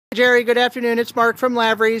Jerry, good afternoon. It's Mark from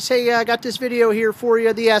Lavery's. Hey, I got this video here for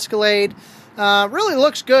you, the Escalade. Really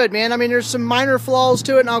looks good, man. I mean, there's some minor flaws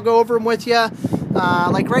to it, and I'll go over them with you.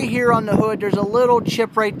 Like right here on the hood, there's a little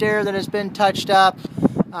chip right there that has been touched up.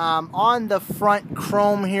 On the front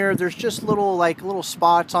chrome here, there's just little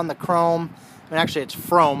spots on the chrome. I mean, actually, it's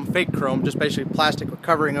fake chrome, just basically plastic with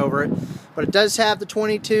covering over it. But it does have the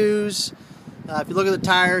 22s. If you look at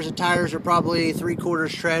the tires are probably 3/4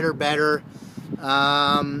 tread or better.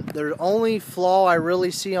 The only flaw I really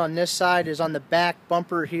see on this side is on the back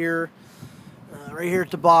bumper here. Right here at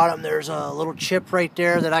the bottom, there's a little chip right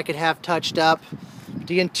there that I could have touched up.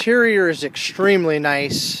 The interior is extremely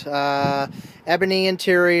nice. Ebony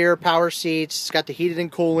interior, power seats. It's got the heated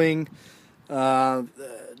and cooling,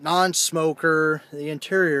 non-smoker. The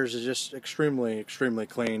interiors is just extremely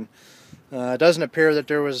clean. It doesn't appear that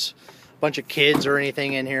there was bunch of kids or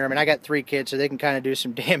anything in here. I mean, I got 3 kids, so they can kind of do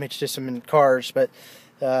some damage to some cars, but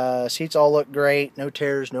seats all look great. No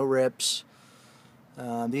tears, no rips.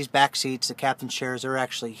 These back seats, the captain's chairs, they're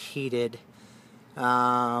actually heated.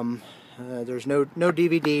 There's no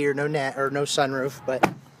DVD or no sunroof, but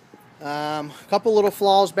a couple little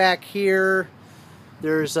flaws back here.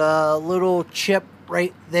 There's a little chip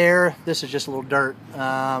right there. This is just a little dirt.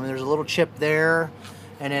 There's a little chip there.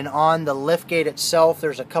 And then on the liftgate itself,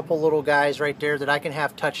 there's a couple little guys right there that I can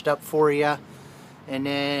have touched up for you. And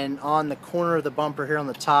then on the corner of the bumper here on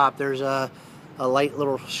the top, there's a light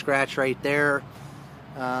little scratch right there.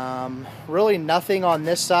 Really nothing on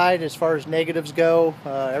this side as far as negatives go.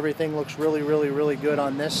 Everything looks really good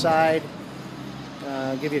on this side.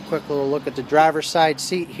 I'll give you a quick little look at the driver's side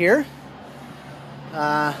seat here.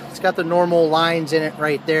 It's got the normal lines in it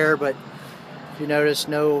right there, but if you notice,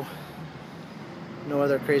 no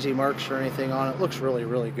other crazy marks or anything on it. Looks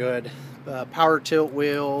really good. Power tilt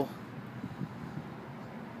wheel.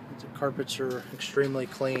 The carpets are extremely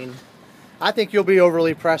clean. I think you'll be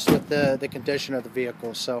overly impressed with the condition of the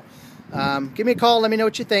vehicle. So give me a call. Let me know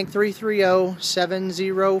what you think.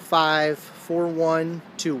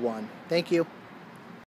 330-705-4121. Thank you.